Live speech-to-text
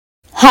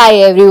Hi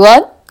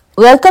everyone,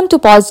 welcome to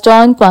Paused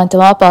on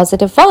Quantum of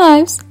Positive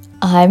Vibes.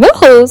 I'm your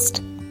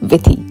host,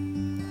 Vithi.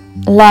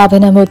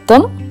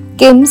 Labhanamuttam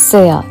Kim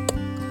Sayat.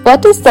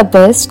 What is the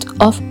best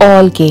of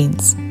all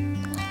gains?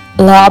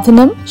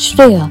 Labhanam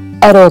Shreya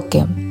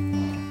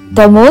Arogyam.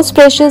 The most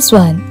precious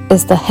one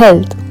is the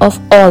health of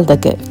all the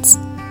gifts.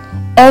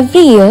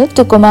 Every year,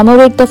 to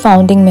commemorate the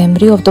founding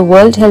memory of the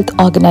World Health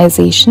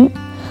Organization,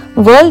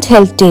 World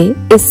Health Day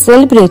is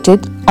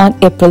celebrated on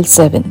April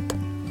 7th.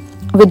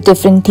 With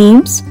different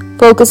themes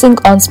focusing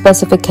on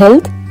specific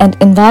health and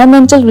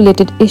environmental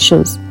related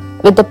issues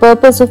with the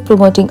purpose of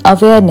promoting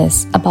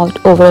awareness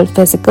about overall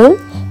physical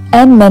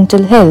and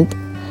mental health.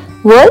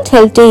 World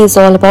Health Day is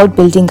all about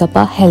building up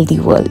a healthy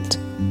world.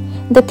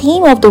 The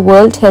theme of the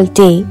World Health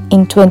Day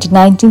in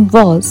 2019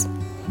 was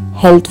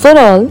Health for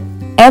All,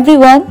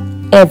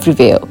 Everyone,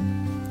 Everywhere.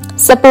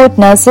 Support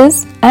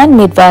Nurses and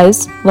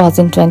Midwives was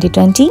in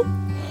 2020.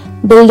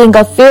 Building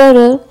a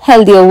fairer,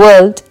 healthier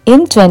world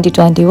in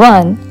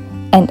 2021.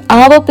 And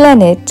Our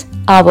Planet,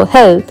 Our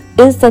Health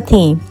is the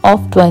theme of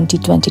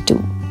 2022.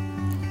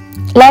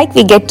 Like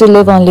we get to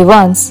live only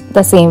once,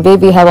 the same way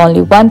we have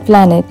only one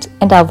planet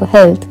and our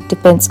health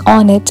depends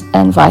on it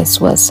and vice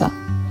versa.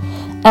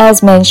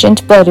 As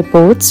mentioned per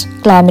reports,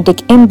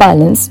 climatic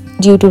imbalance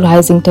due to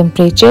rising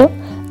temperature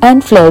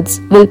and floods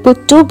will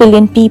put 2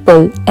 billion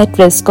people at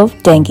risk of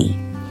dengue.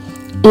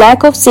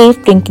 Lack of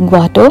safe drinking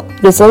water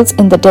results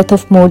in the death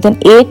of more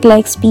than 8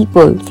 lakhs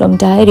people from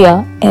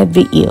diarrhea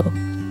every year.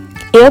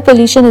 Air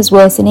pollution is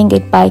worsening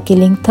it by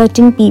killing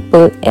 13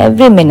 people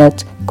every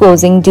minute,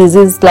 causing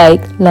diseases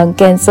like lung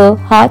cancer,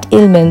 heart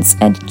ailments,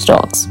 and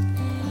strokes.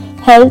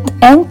 Health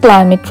and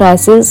climate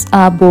crises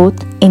are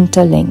both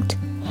interlinked.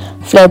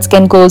 Floods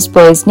can cause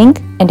poisoning,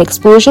 and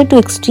exposure to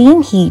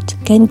extreme heat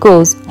can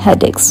cause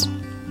headaches.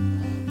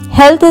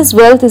 Health is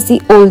wealth is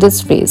the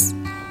oldest phrase,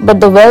 but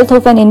the wealth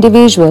of an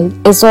individual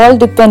is all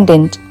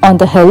dependent on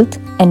the health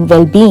and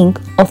well-being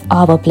of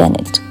our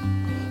planet.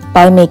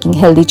 By making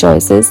healthy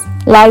choices,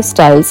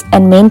 lifestyles,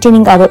 and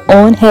maintaining our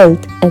own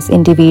health as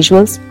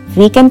individuals,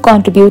 we can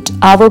contribute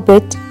our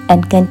bit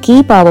and can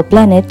keep our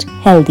planet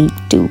healthy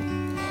too.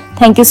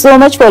 Thank you so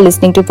much for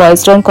listening to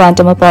Poised on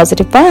Quantum of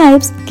Positive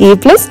Vibes.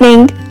 Keep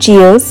listening.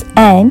 Cheers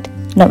and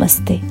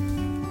Namaste.